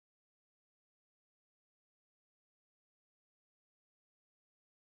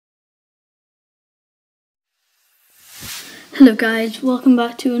Hello guys, welcome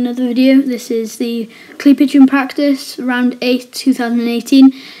back to another video. This is the clay pigeon practice, round 8,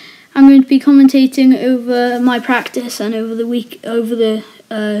 2018. I'm going to be commentating over my practice and over the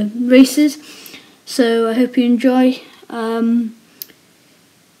races. So I hope you enjoy.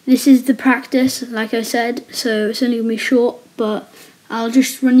 This is the practice, like I said, so it's only going to be short, but I'll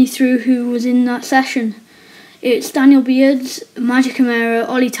just run you through who was in that session. It's Daniel Beards, Magic Camara,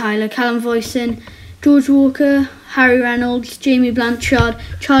 Ollie Tyler, Callum Voisin, George Walker, Harry Reynolds, Jamie Blanchard,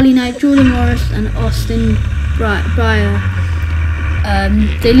 Charlie Knight, Jordan Morris and Austin Breyer.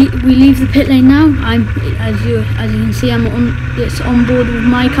 We leave the pit lane now. As you can see, it's on board with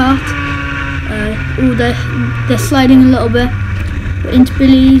my cart. They're sliding a little bit into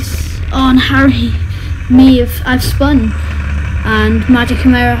Billy's. Oh, and Harry, I've spun, and Magic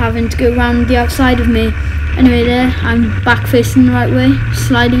Camara having to go round the outside of me. Anyway, there I'm back facing the right way,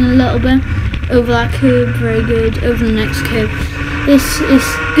 sliding a little bit over that curb, very good, over the next curb. It's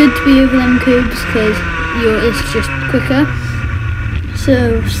good to be over them curbs because it's just quicker.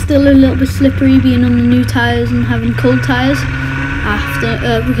 So still a little bit slippery being on the new tyres and having cold tyres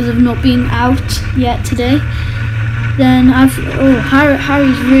because I've not been out yet today. Then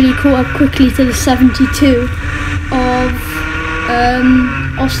Harry's really caught up quickly to the 72 of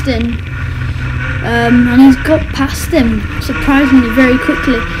Austin, and he's got past him surprisingly very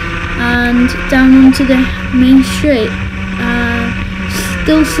quickly and down onto the main straight.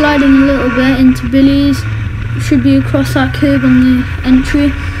 Still sliding a little bit into Billy's. Should be across that curb on the entry.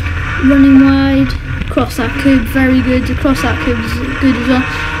 Running wide, across that curb, very good. Across that curb is good as well.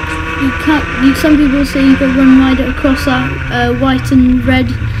 Some people say you got to run wide across that white and red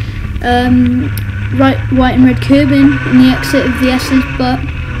curb in the exit of the S's, but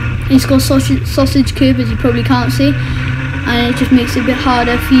it's got sausage curb, as you probably can't see, and it just makes it a bit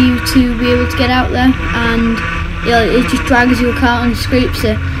harder for you to be able to get out there, and it just drags your car and scrapes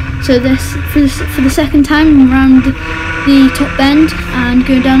it. So for the second time around the top bend and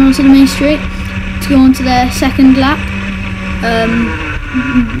going down onto the main straight to go onto their second lap.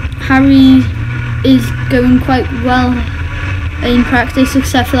 Harry is going quite well in practice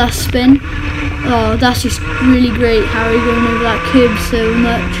except for that spin. Oh, that's just really great, Harry going over that curb so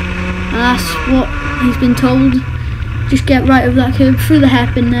much, and that's what he's been told. Just get right over that curb, through the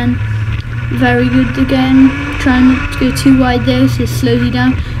hairpin then. Very good again. Trying not to go too wide there, so it slows you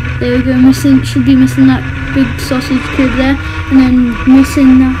down. There we go, should be missing that big sausage curb there, and then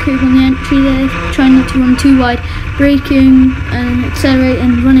missing that curb on the entry there. Trying not to run too wide. Braking and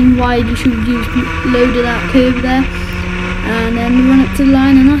accelerating, running wide, you should use a load of that curb there. And then run up to the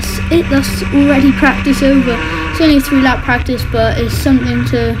line, and that's it. That's already practice over. It's only a 3-lap practice, but it's something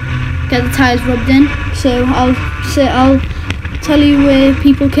to get the tyres rubbed in. So I'll tell you where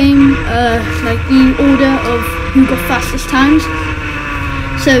people came, like the order of who got fastest times.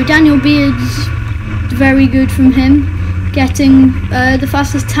 So Daniel Beards, very good from him, getting the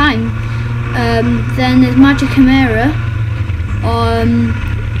fastest time. Then there's Magic Camara.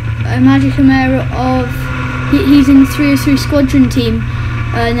 Magic Camara he's in the 303 squadron team,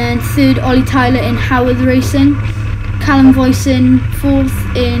 and then third Ollie Tyler in Howard Racing, Callum Voisin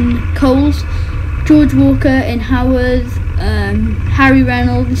 4th in Coles, George Walker in Howard, Harry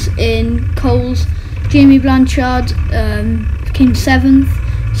Reynolds in Coles, Jamie Blanchard came 7th,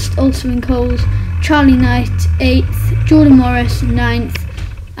 also in Coles, Charlie Knight 8th, Jordan Morris 9th,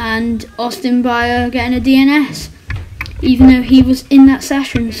 and Austin Breyer getting a DNS, even though he was in that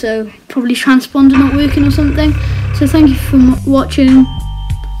session, so probably transponder not working or something. So thank you for watching,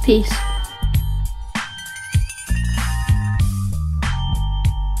 peace.